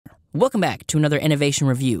Welcome back to another innovation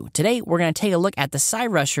review. Today, we're going to take a look at the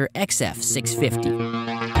Cyrusher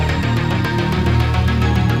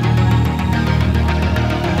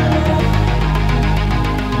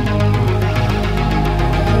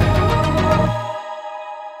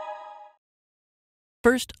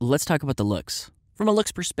First, let's talk about the looks. From a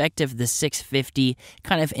looks perspective, the 650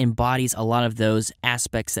 kind of embodies a lot of those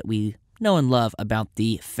aspects that we know and love about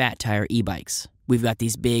the fat tire e-bikes. We've got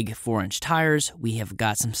these big 4-inch tires. We have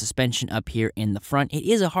got some suspension up here in the front. It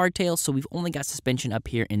is a hardtail, so we've only got suspension up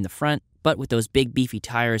here in the front. But with those big beefy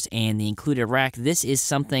tires and the included rack, this is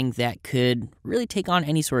something that could really take on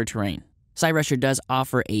any sort of terrain. Cyrusher does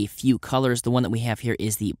offer a few colors. The one that we have here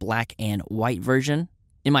is the black and white version.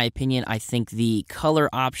 In my opinion, I think the color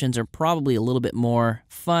options are probably a little bit more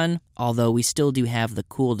fun, although we still do have the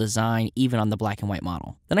cool design even on the black and white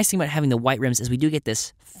model. The nice thing about having the white rims is we do get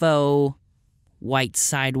this faux white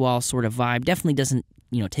sidewall sort of vibe. Definitely doesn't,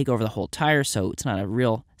 take over the whole tire, so it's not a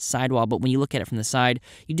real sidewall, but when you look at it from the side,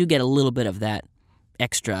 you do get a little bit of that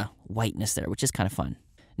extra whiteness there, which is kind of fun.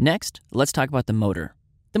 Next, let's talk about the motor.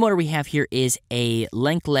 The motor we have here is a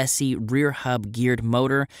Lankeleisi rear hub geared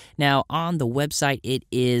motor. Now, on the website, it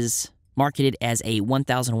is marketed as a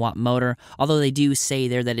 1,000 watt motor, although they do say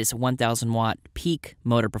there that it's a 1,000 watt peak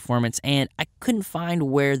motor performance, and I couldn't find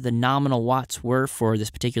where the nominal watts were for this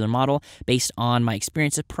particular model. Based on my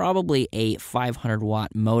experience, it's probably a 500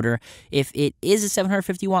 watt motor. If it is a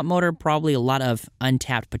 750 watt motor, probably a lot of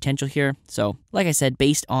untapped potential here. So, like I said,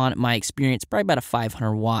 based on my experience, probably about a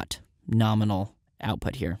 500 watt nominal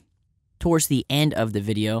output here. Towards the end of the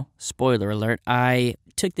video, spoiler alert, I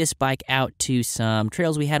took this bike out to some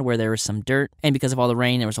trails we had where there was some dirt, and because of all the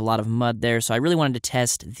rain, there was a lot of mud there, so I really wanted to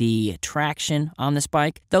test the traction on this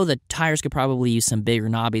bike, though the tires could probably use some bigger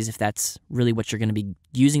knobbies if that's really what you're going to be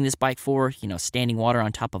using this bike for, standing water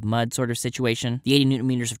on top of mud sort of situation. The 80 newton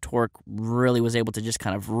meters of torque really was able to just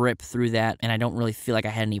kind of rip through that, and I don't really feel like I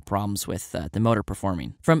had any problems with the motor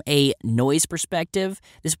performing. From a noise perspective,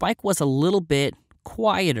 this bike was a little bit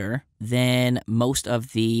quieter than most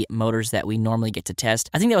of the motors that we normally get to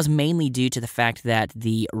test. I think that was mainly due to the fact that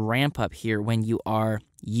the ramp up here when you are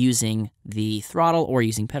using the throttle or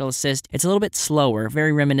using pedal assist, it's a little bit slower,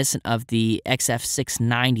 very reminiscent of the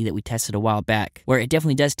XF690 that we tested a while back, where it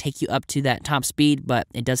definitely does take you up to that top speed, but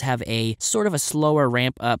it does have a sort of a slower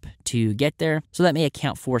ramp up to get there, so that may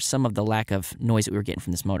account for some of the lack of noise that we were getting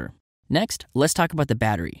from this motor. Next, let's talk about the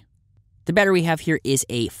battery. The battery we have here is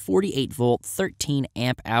a 48 volt, 13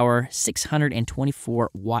 amp hour,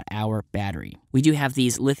 624 watt hour battery. We do have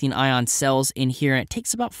these lithium-ion cells in here, and it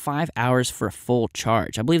takes about 5 hours for a full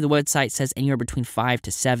charge. I believe the website says anywhere between 5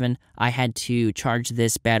 to 7. I had to charge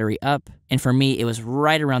this battery up, and for me, it was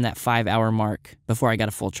right around that 5-hour mark before I got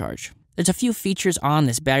a full charge. There's a few features on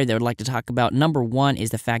this battery that I would like to talk about. Number one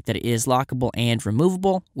is the fact that it is lockable and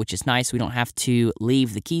removable, which is nice. We don't have to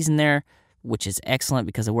leave the keys in there, which is excellent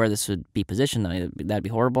because of where this would be positioned. That'd be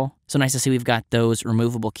horrible. So nice to see we've got those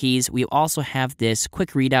removable keys. We also have this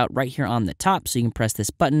quick readout right here on the top, so you can press this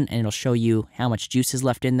button and it'll show you how much juice is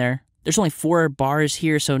left in there. There's only 4 bars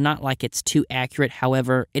here, so not like it's too accurate.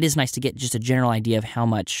 However, it is nice to get just a general idea of how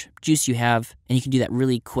much juice you have, and you can do that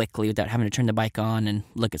really quickly without having to turn the bike on and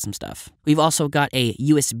look at some stuff. We've also got a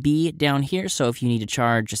USB down here, so if you need to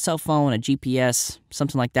charge a cell phone, a GPS,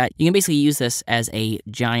 something like that, you can basically use this as a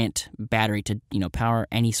giant battery to, power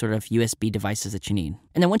any sort of USB devices that you need.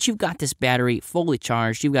 And then once you've got this battery fully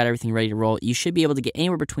charged, you've got everything ready to roll, you should be able to get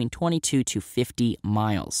anywhere between 22 to 50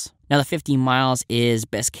 miles. Now, the 50 miles is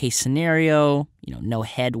best case scenario, no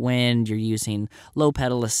headwind, you're using low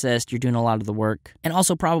pedal assist, you're doing a lot of the work, and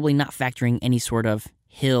also probably not factoring any sort of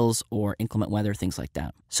hills or inclement weather, things like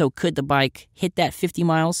that. So could the bike hit that 50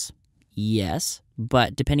 miles? Yes,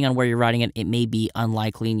 but depending on where you're riding it, it may be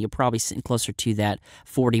unlikely, and you're probably sitting closer to that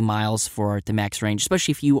 40 miles for the max range,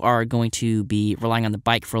 especially if you are going to be relying on the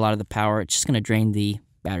bike for a lot of the power. It's just going to drain the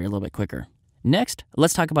battery a little bit quicker. Next,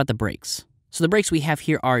 let's talk about the brakes. So the brakes we have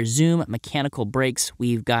here are Zoom mechanical brakes.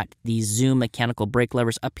 We've got these Zoom mechanical brake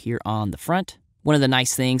levers up here on the front. One of the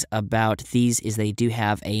nice things about these is they do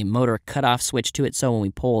have a motor cutoff switch to it, so when we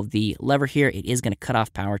pull the lever here, it is going to cut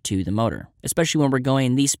off power to the motor. Especially when we're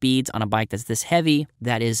going these speeds on a bike that's this heavy,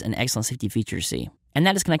 that is an excellent safety feature to see. And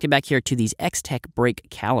that is connected back here to these X-Tech brake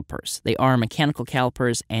calipers. They are mechanical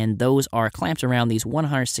calipers, and those are clamped around these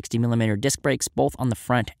 160mm disc brakes, both on the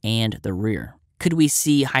front and the rear. Could we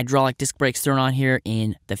see hydraulic disc brakes thrown on here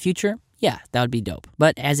in the future? Yeah, that would be dope.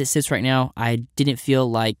 But as it sits right now, I didn't feel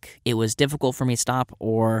like it was difficult for me to stop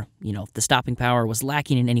or, the stopping power was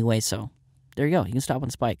lacking in any way. So there you go. You can stop on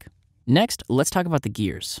this bike. Next, let's talk about the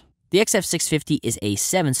gears. The XF650 is a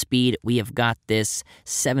 7-speed. We have got this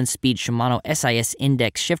 7-speed Shimano SIS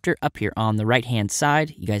index shifter up here on the right-hand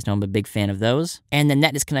side. You guys know I'm a big fan of those. And then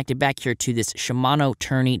that is connected back here to this Shimano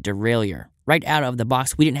tourney derailleur. Right out of the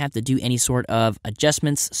box, we didn't have to do any sort of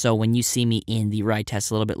adjustments, so when you see me in the ride test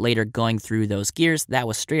a little bit later going through those gears, that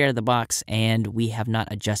was straight out of the box, and we have not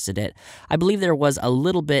adjusted it. I believe there was a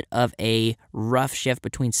little bit of a rough shift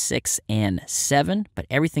between 6 and 7, but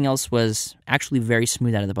everything else was actually very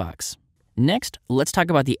smooth out of the box. Next, let's talk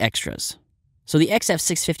about the extras. So the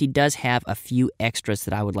XF650 does have a few extras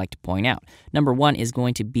that I would like to point out. Number one is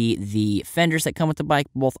going to be the fenders that come with the bike,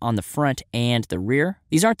 both on the front and the rear.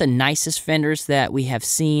 These aren't the nicest fenders that we have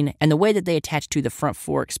seen, and the way that they attach to the front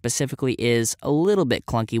fork specifically is a little bit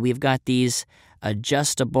clunky. We've got these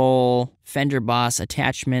adjustable fender boss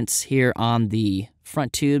attachments here on the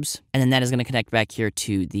front tubes, and then that is going to connect back here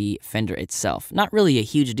to the fender itself. Not really a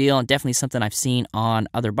huge deal, definitely something I've seen on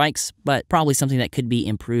other bikes, but probably something that could be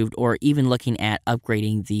improved or even looking at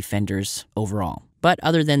upgrading the fenders overall. But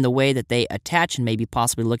other than the way that they attach and maybe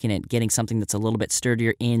possibly looking at getting something that's a little bit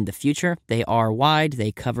sturdier in the future, they are wide,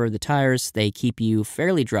 they cover the tires, they keep you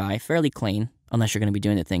fairly dry, fairly clean, unless you're going to be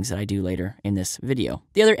doing the things that I do later in this video.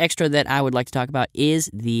 The other extra that I would like to talk about is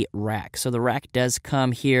the rack. So the rack does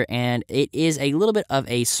come here, and it is a little bit of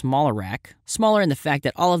a smaller rack. Smaller in the fact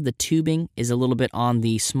that all of the tubing is a little bit on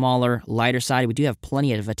the smaller, lighter side. We do have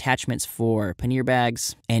plenty of attachments for pannier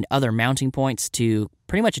bags and other mounting points to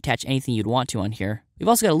pretty much attach anything you'd want to on here. We've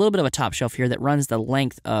also got a little bit of a top shelf here that runs the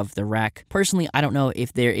length of the rack. Personally, I don't know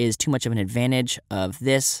if there is too much of an advantage of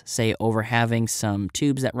this, say over having some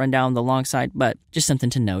tubes that run down the long side, but just something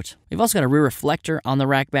to note. We've also got a rear reflector on the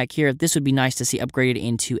rack back here. This would be nice to see upgraded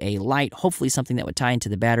into a light, hopefully something that would tie into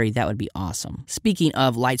the battery. That would be awesome. Speaking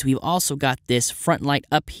of lights, we've also got this front light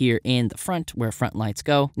up here in the front where front lights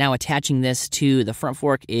go. Now attaching this to the front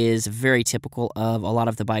fork is very typical of a lot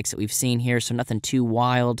of the bikes that we've seen here, so nothing too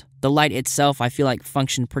wild. The light itself, I feel like,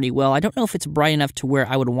 functioned pretty well. I don't know if it's bright enough to where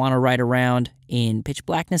I would want to ride around in pitch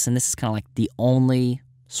blackness, and this is kind of like the only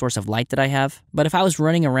source of light that I have. But if I was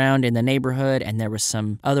running around in the neighborhood and there was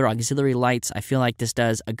some other auxiliary lights, I feel like this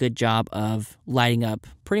does a good job of lighting up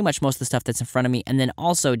pretty much most of the stuff that's in front of me. And then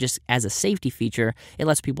also, just as a safety feature, it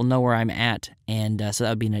lets people know where I'm at, and so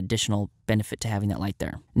that would be an additional benefit to having that light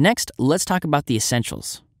there. Next, let's talk about the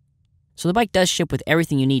essentials. So the bike does ship with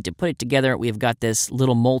everything you need to put it together. We've got this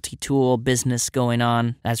little multi-tool business going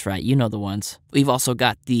on. That's right, you know the ones. We've also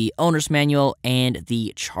got the owner's manual and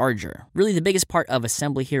the charger. Really, the biggest part of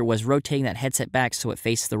assembly here was rotating that headset back so it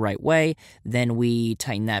faces the right way. Then we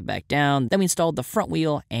tightened that back down. Then we installed the front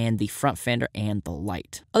wheel and the front fender and the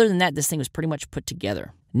light. Other than that, this thing was pretty much put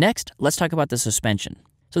together. Next, let's talk about the suspension.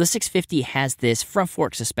 So the 650 has this front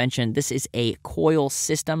fork suspension. This is a coil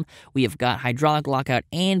system. We have got hydraulic lockout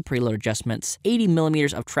and preload adjustments, 80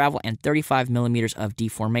 millimeters of travel and 35 millimeters of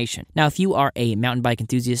deformation. Now, if you are a mountain bike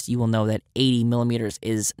enthusiast, you will know that 80 millimeters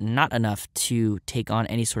is not enough to take on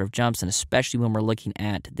any sort of jumps, and especially when we're looking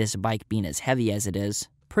at this bike being as heavy as it is,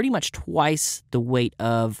 pretty much twice the weight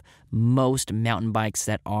of most mountain bikes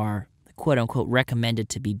that are quote-unquote recommended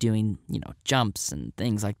to be doing, jumps and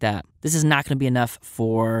things like that. This is not going to be enough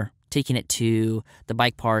for taking it to the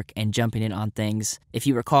bike park and jumping in on things. If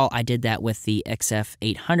you recall, I did that with the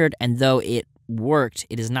XF800, and though it worked,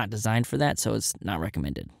 it is not designed for that, so it's not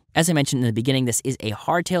recommended. As I mentioned in the beginning, this is a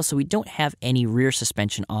hardtail, so we don't have any rear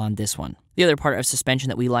suspension on this one. The other part of suspension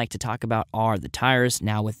that we like to talk about are the tires.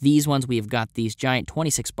 Now with these ones, we've got these giant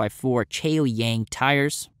 26x4 Chaoyang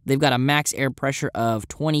tires. They've got a max air pressure of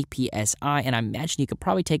 20 psi, and I imagine you could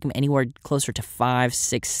probably take them anywhere closer to 5,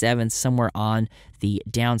 6, 7, somewhere on the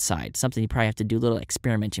downside. Something you probably have to do a little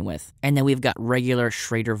experimenting with. And then we've got regular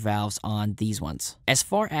Schrader valves on these ones. As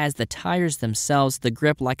far as the tires themselves, the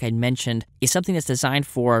grip, like I mentioned, is something that's designed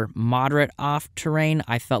for moderate off-terrain.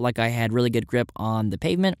 I felt like I had really good grip on the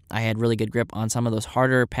pavement. I had really good grip on some of those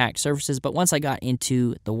harder packed surfaces, but once I got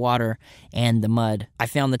into the water and the mud, I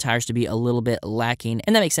found the tires to be a little bit lacking,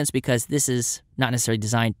 and that makes sense because this is not necessarily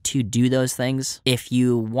designed to do those things. If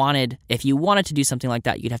you wanted to do something like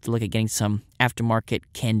that, you'd have to look at getting some aftermarket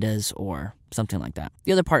Kendas or something like that.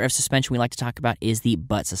 The other part of suspension we like to talk about is the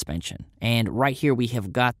butt suspension. And right here we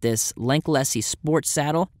have got this Lankeleisi sports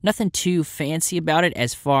saddle. Nothing too fancy about it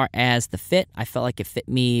as far as the fit. I felt like it fit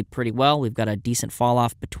me pretty well. We've got a decent fall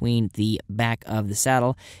off between the back of the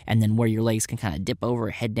saddle and then where your legs can kind of dip over,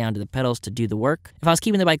 head down to the pedals to do the work. If I was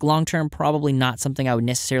keeping the bike long term, probably not something I would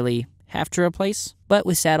necessarily have to replace. But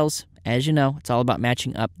with saddles, as you know, it's all about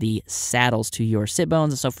matching up the saddles to your sit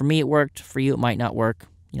bones. And so for me, it worked. For you, it might not work.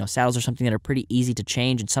 Saddles are something that are pretty easy to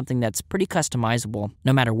change and something that's pretty customizable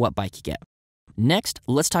no matter what bike you get. Next,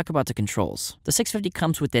 let's talk about the controls. The 650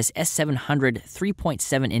 comes with this S700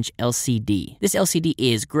 3.7-inch LCD. This LCD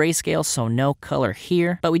is grayscale, so no color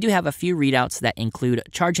here, but we do have a few readouts that include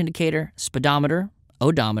charge indicator, speedometer,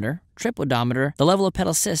 odometer, trip odometer, the level of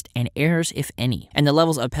pedal assist, and errors if any. And the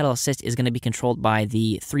levels of pedal assist is going to be controlled by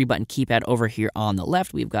the 3-button keypad over here on the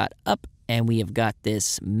left. We've got up, and we have got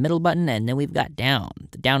this middle button, and then we've got down.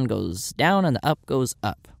 The down goes down, and the up goes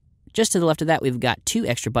up. Just to the left of that, we've got 2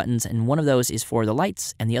 extra buttons, and one of those is for the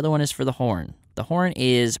lights, and the other one is for the horn. The horn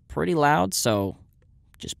is pretty loud, so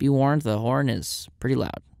just be warned, the horn is pretty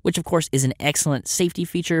loud. Which, of course, is an excellent safety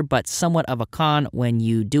feature, but somewhat of a con when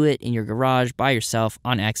you do it in your garage by yourself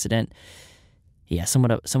on accident. Yeah,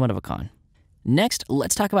 somewhat of a con. Next,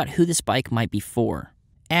 let's talk about who this bike might be for.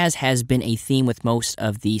 As has been a theme with most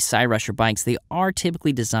of the Cyrusher bikes, they are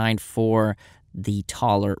typically designed for the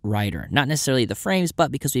taller rider. Not necessarily the frames, but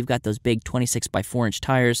because we've got those big 26 by 4-inch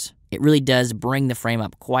tires, it really does bring the frame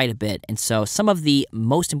up quite a bit. And so some of the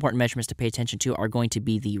most important measurements to pay attention to are going to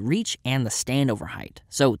be the reach and the standover height.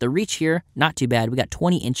 So the reach here, not too bad. We got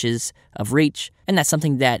 20 inches of reach, and that's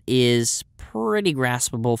something that is pretty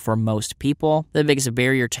graspable for most people. The biggest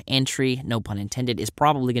barrier to entry, no pun intended, is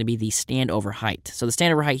probably going to be the standover height. So the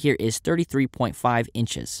standover height here is 33.5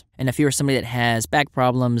 inches. And if you're somebody that has back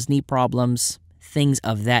problems, knee problems, things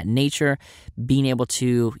of that nature, being able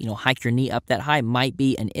to, hike your knee up that high might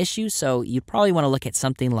be an issue. So you probably want to look at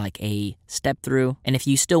something like a step through. And if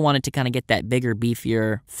you still wanted to kind of get that bigger,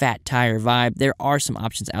 beefier, fat tire vibe, there are some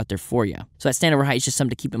options out there for you. So that standover height is just something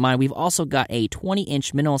to keep in mind. We've also got a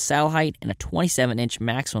 20-inch minimal saddle height and a 27-inch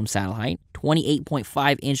maximum saddle height,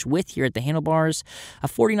 28.5-inch width here at the handlebars, a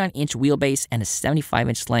 49-inch wheelbase, and a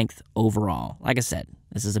 75-inch length overall. Like I said,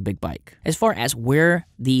 this is a big bike. As far as where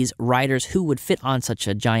these riders who would fit on such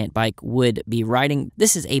a giant bike would be riding,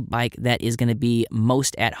 this is a bike that is going to be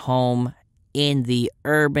most at home in the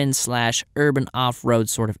urban/urban off-road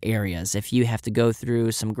sort of areas. If you have to go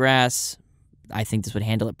through some grass, I think this would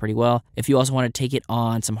handle it pretty well. If you also want to take it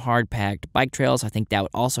on some hard-packed bike trails, I think that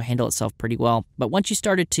would also handle itself pretty well. But once you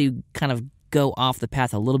started to kind of go off the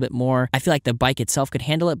path a little bit more, I feel like the bike itself could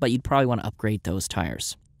handle it, but you'd probably want to upgrade those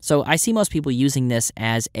tires. So I see most people using this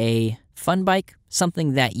as a fun bike,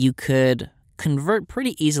 something that you could convert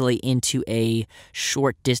pretty easily into a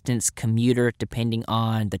short distance commuter depending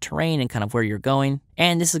on the terrain and kind of where you're going.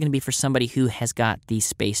 And this is going to be for somebody who has got the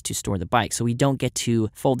space to store the bike. So we don't get to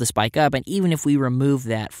fold this bike up. And even if we remove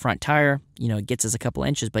that front tire, it gets us a couple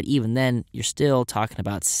inches, but even then you're still talking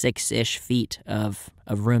about 6-ish feet of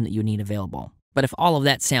room that you need available. But if all of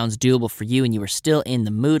that sounds doable for you and you are still in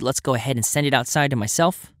the mood, let's go ahead and send it outside to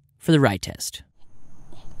myself for the ride test.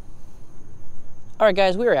 All right,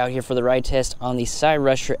 guys, we are out here for the ride test on the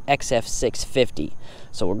Cyrusher XF650.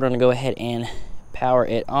 So we're going to go ahead and power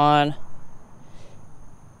it on,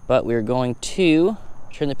 but we're going to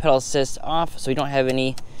turn the pedal assist off so we don't have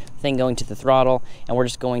anything going to the throttle, and we're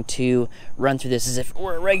just going to run through this as if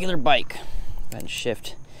we're a regular bike. Go ahead and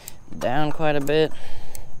shift down quite a bit.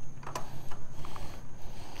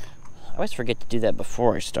 I always forget to do that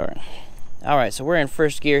before I start. All right, so we're in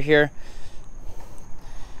first gear here.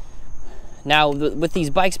 Now, with these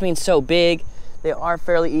bikes being so big, they are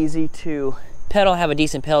fairly easy to pedal, have a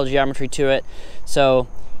decent pedal geometry to it. So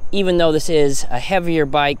even though this is a heavier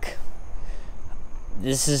bike,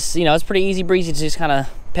 this is, it's pretty easy breezy to just kind of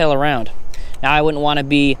pedal around. Now, I wouldn't want to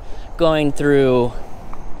be going through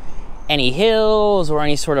any hills or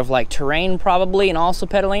any sort of like terrain probably and also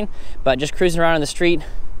pedaling, but just cruising around in the street,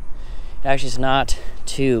 it actually is not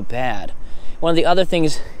too bad. One of the other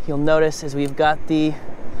things you'll notice is we've got the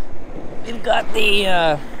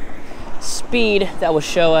speed that will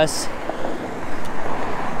show us,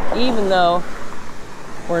 even though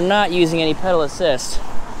we're not using any pedal assist.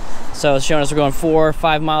 So it's showing us we're going 4 or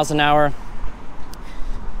 5 miles an hour.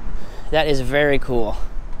 That is very cool.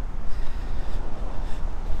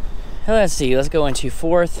 Let's see, let's go into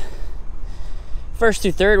fourth. First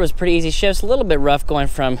through third was pretty easy shifts, a little bit rough going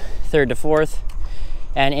from third to fourth,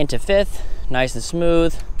 and into fifth, nice and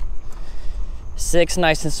smooth. Sixth,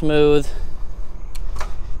 nice and smooth,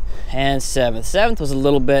 and seventh. Seventh was a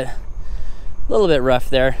little bit rough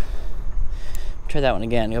there. Try that one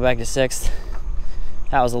again. Go back to sixth.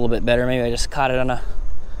 That was a little bit better. Maybe I just caught it on a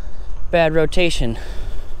bad rotation.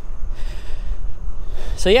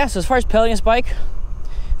 So yeah, so as far as pedaling this bike,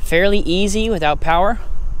 fairly easy without power.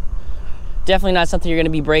 Definitely not something you're going to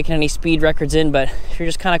be breaking any speed records in, but if you're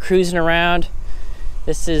just kind of cruising around,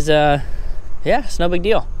 this is yeah, it's no big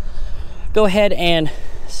deal. Go ahead and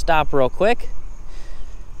stop real quick.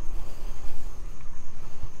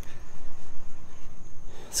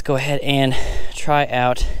 Let's go ahead and try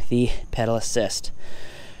out the pedal assist.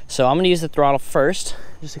 So I'm going to use the throttle first,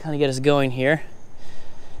 just to kind of get us going here.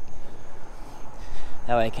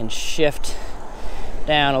 That way I can shift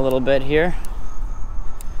down a little bit here.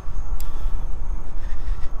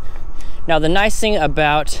 Now the nice thing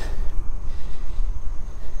about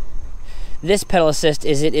this pedal assist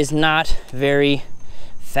is it is not very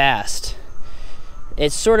fast.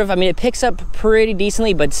 It's sort of, I mean, it picks up pretty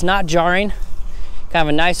decently, but it's not jarring. Kind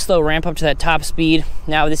of a nice slow ramp up to that top speed.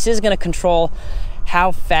 Now this is going to control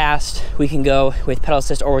how fast we can go with pedal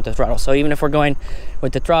assist or with the throttle. So even if we're going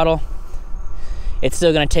with the throttle, it's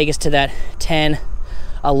still going to take us to that 10,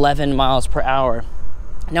 11 miles per hour.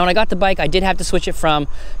 Now when I got the bike, I did have to switch it from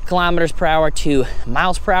kilometers per hour to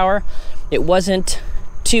miles per hour. It wasn't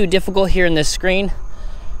too difficult here in this screen.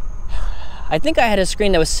 I think I had a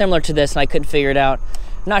screen that was similar to this and I couldn't figure it out.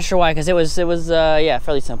 I'm not sure why, because it was yeah,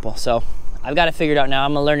 fairly simple. So I've got it figured out now.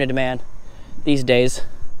 I'm a learner man these days,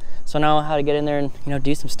 so I know how to get in there and, you know,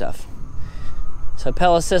 do some stuff. So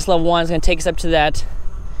pedal assist level 1 is going to take us up to that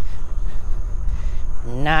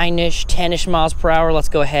 9-ish, 10-ish miles per hour. Let's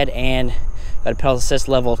go ahead and go to pedal assist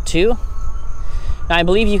level 2. Now I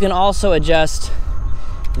believe you can also adjust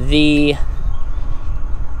the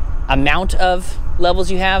amount of levels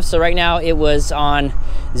you have. So right now it was on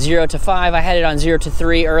 0 to 5. I had it on 0 to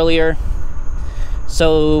 3 earlier.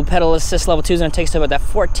 So pedal assist level 2 is going to take us to about that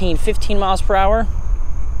 14, 15 miles per hour.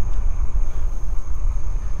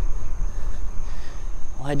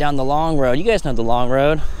 We'll head down the long road. You guys know the long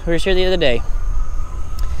road. We were here the other day.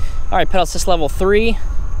 All right, pedal assist level 3.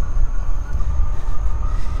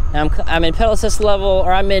 Now I'm in pedal assist level,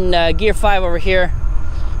 or I'm in gear 5 over here.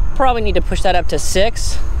 Probably need to push that up to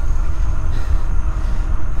 6.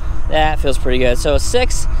 That feels pretty good. So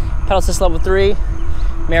 6, pedal assist level 3,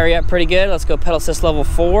 marry up pretty good. Let's go pedal assist level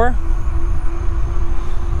 4.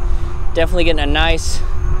 Definitely getting a nice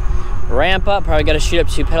ramp up. Probably got to shoot up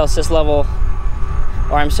to pedal assist level,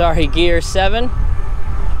 or I'm sorry, gear 7.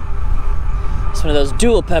 It's one of those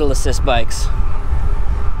dual pedal assist bikes.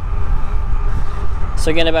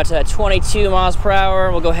 So getting about to that 22 miles per hour.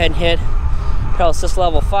 We'll go ahead and hit pedal assist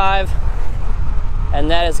level 5. And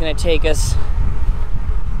that is going to take us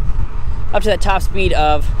up to that top speed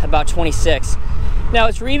of about 26. Now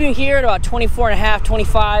it's reading here at about 24 and a half,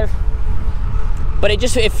 25, but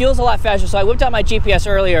it feels a lot faster. So I whipped out my GPS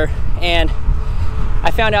earlier and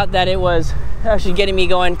I found out that it was actually getting me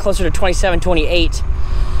going closer to 27, 28,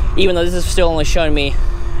 even though this is still only showing me,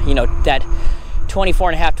 you know, that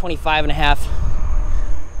 24 and a half, 25 and a half.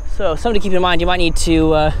 So something to keep in mind, you might need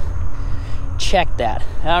to check that.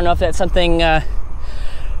 I don't know if that's something,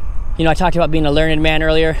 you know, I talked about being a learned man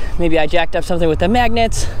earlier. Maybe I jacked up something with the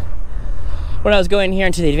magnets when I was going here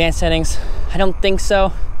into the advanced settings. I don't think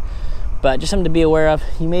so, but just something to be aware of.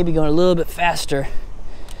 You may be going a little bit faster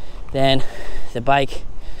than the bike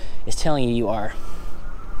is telling you are.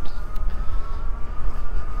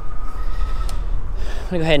 I'm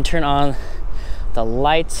gonna go ahead and turn on the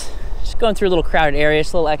lights. Just going through a little crowded area,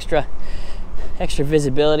 just a little extra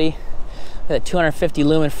visibility. Got a 250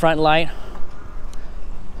 lumen front light,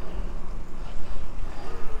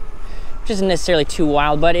 which isn't necessarily too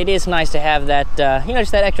wild, but it is nice to have that, you know,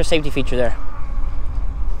 just that extra safety feature there.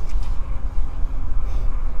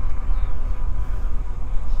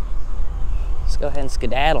 Let's go ahead and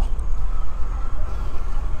skedaddle.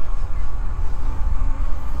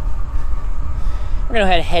 We're gonna go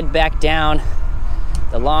ahead and head back down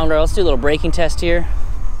the long road. Let's do a little braking test here.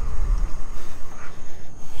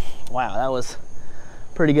 Wow, that was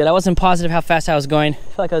pretty good. I wasn't positive how fast I was going. I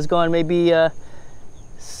feel like I was going maybe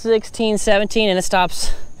 16, 17, and it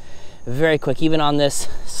stops very quick, even on this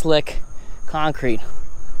slick concrete.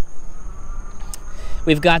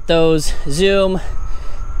 We've got those Zoom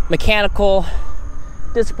mechanical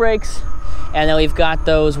disc brakes, and then we've got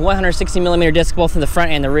those 160 millimeter discs both in the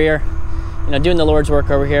front and the rear. You know, doing the Lord's work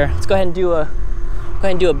over here. Let's go ahead and do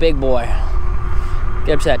a big boy.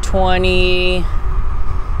 Get up to that 20-ish.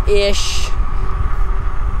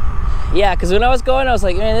 Yeah, because when I was going, I was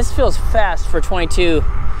like, man, this feels fast for 22,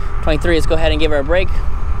 23. Let's go ahead and give her a break.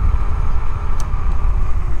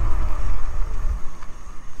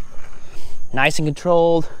 Nice and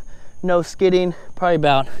controlled, no skidding, probably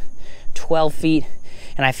about 12 feet.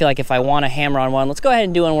 And I feel like if I want to hammer on one, let's go ahead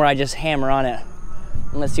and do one where I just hammer on it.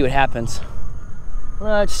 And let's see what happens.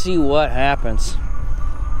 Let's see what happens.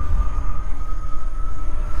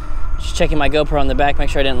 Just checking my GoPro on the back, make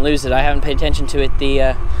sure I didn't lose it. I haven't paid attention to it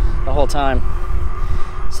the whole time.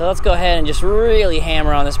 So let's go ahead and just really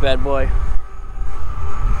hammer on this bad boy.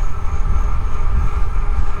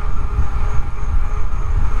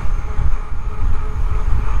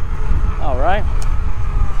 All right.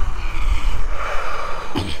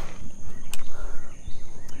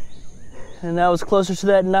 And that was closer to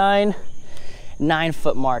that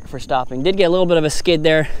 9-foot mark for stopping. Did get a little bit of a skid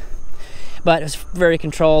there, but it was very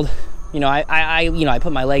controlled. You know, I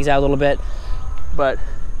put my legs out a little bit, but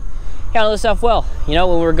handled itself well, you know,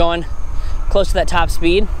 when we were going close to that top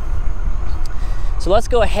speed. So let's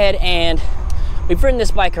go ahead and we've ridden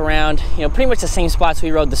this bike around, you know, pretty much the same spots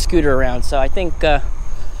we rode the scooter around. So I think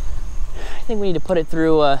we need to put it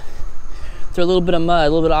through a little bit of mud, a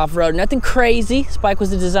little bit of off-road. Nothing crazy. This bike was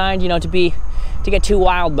designed, you know, to get too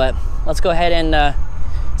wild, but let's go ahead and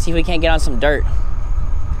see if we can't get on some dirt.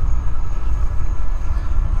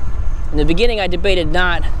 In the beginning, I debated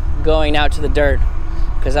not going out to the dirt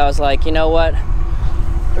because I was like, you know what?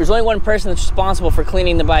 There's only one person that's responsible for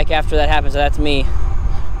cleaning the bike after that happens, so that's me.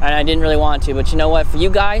 And I didn't really want to, but you know what? For you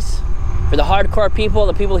guys, for the hardcore people,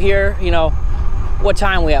 the people here, you know, what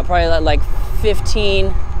time we at? Probably like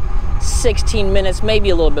 15, 16 minutes, maybe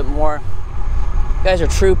a little bit more. You guys are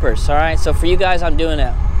troopers, all right? So for you guys, I'm doing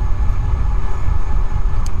it.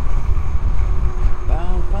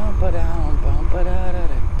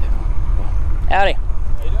 Howdy.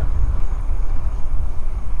 How you doing?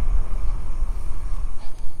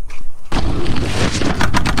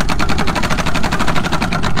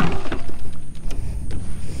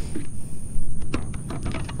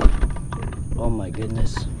 Oh my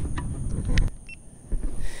goodness.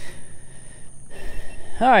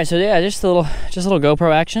 All right, so yeah, just a little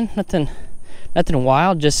GoPro action. Nothing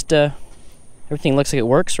wild. Just everything looks like it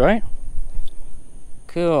works, right?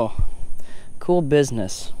 Cool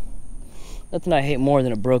business. Nothing I hate more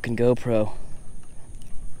than a broken GoPro.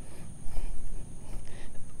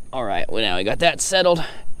 All right, well now we got that settled.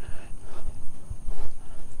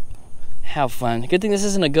 How fun. Good thing this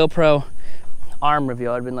isn't a GoPro arm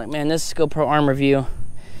review. I'd been like, man, this GoPro arm review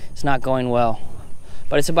is not going well.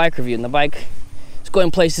 But it's a bike review, and the bike is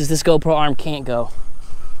going places this GoPro arm can't go.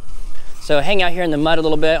 So hang out here in the mud a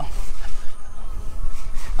little bit.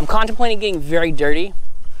 I'm contemplating getting very dirty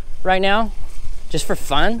right now, just for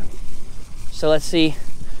fun. So let's see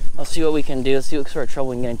what we can do. Let's see what sort of trouble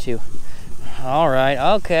we can get into. All right,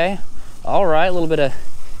 okay. All right, a little bit of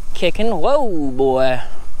kicking. Whoa, boy.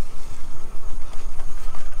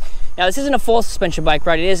 Now this isn't a full suspension bike,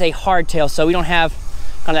 right? It is a hardtail, so we don't have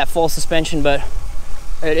kind of that full suspension, but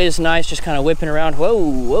it is nice just kind of whipping around.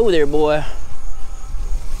 Whoa there, boy.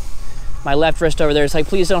 My left wrist over there is like,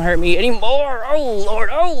 please don't hurt me anymore.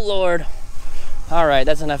 Oh, Lord. All right,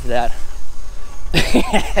 that's enough of that.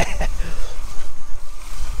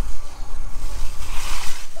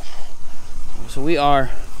 So we are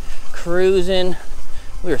cruising.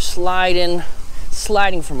 We are sliding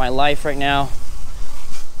for my life right now.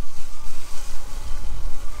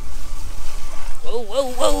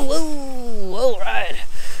 Whoa, all right.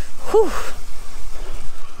 Whew.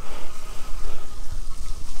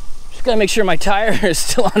 Just gotta make sure my tire is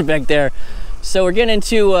still on back there. So we're getting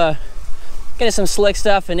into some slick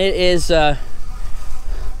stuff, and it is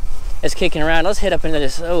it's kicking around. Let's hit up into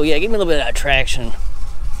this. Oh yeah, give me a little bit of traction.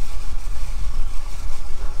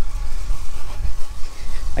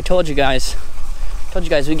 I told you guys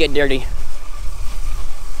we get dirty.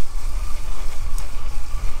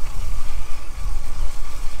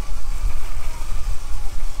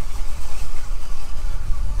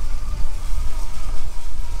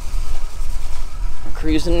 We're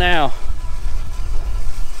cruising now.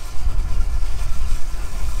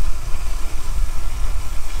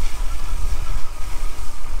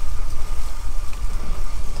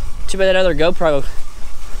 Too bad that other GoPro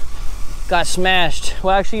got smashed.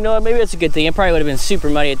 Well, actually, you know what? Maybe that's a good thing. It probably would have been super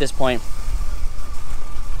muddy at this point.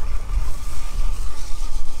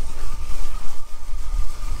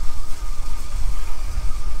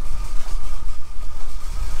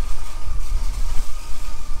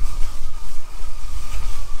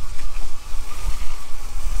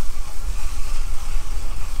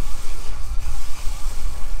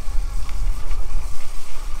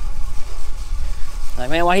 Like,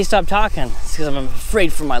 man, why he stopped talking? It's because I'm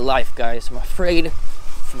afraid for my life, guys. I'm afraid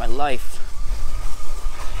for my life.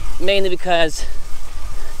 Mainly because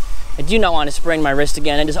I do not want to sprain my wrist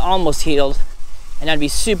again. It is almost healed, and that'd be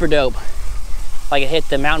super dope if I could hit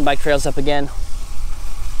the mountain bike trails up again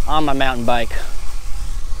on my mountain bike.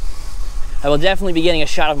 I will definitely be getting a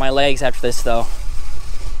shot of my legs after this, though.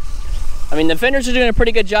 I mean, the fenders are doing a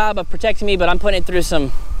pretty good job of protecting me, but I'm putting it through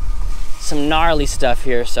some gnarly stuff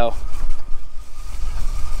here, so.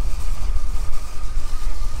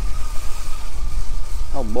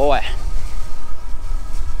 Oh boy.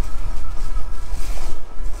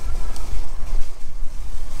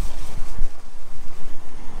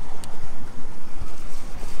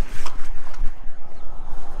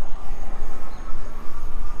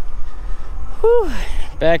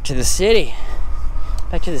 Back to the city.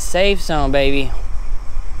 Back to the safe zone, baby.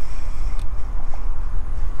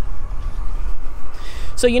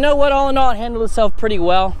 So you know what, all in all, it handled itself pretty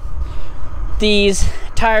well. These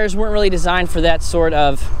tires weren't really designed for that sort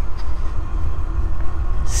of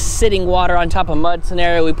sitting water on top of mud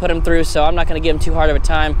scenario we put them through, so I'm not gonna give them too hard of a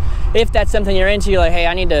time. If that's something you're into, you're like, hey,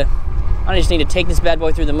 I just need to take this bad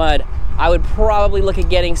boy through the mud, I would probably look at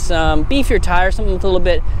getting some beefier tires, something with a little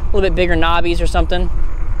bit bigger knobbies or something.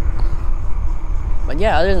 But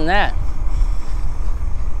yeah, other than that,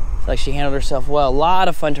 I feel like she handled herself well. A lot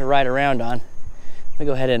of fun to ride around on. Let me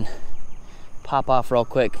go ahead and pop off real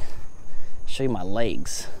quick, show you my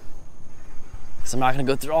legs. Because I'm not gonna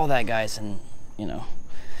go through all that, guys, and you know.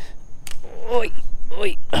 Oi,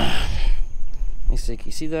 oi. Let me see, can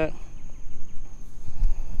you see that?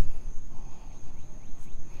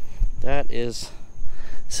 That is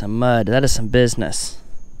some mud, that is some business.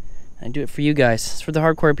 I do it for you guys, it's for the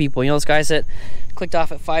hardcore people. You know those guys that clicked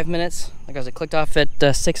off at 5 minutes? The guys that clicked off at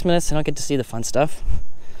 6 minutes, they don't get to see the fun stuff.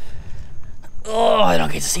 Oh, I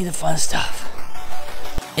don't get to see the fun stuff.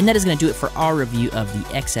 And that is going to do it for our review of the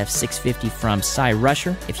XF650 from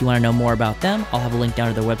Cyrusher. If you want to know more about them, I'll have a link down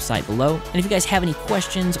to their website below. And if you guys have any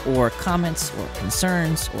questions or comments or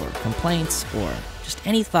concerns or complaints or just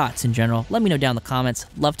any thoughts in general, let me know down in the comments.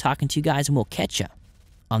 Love talking to you guys, and we'll catch you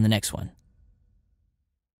on the next one.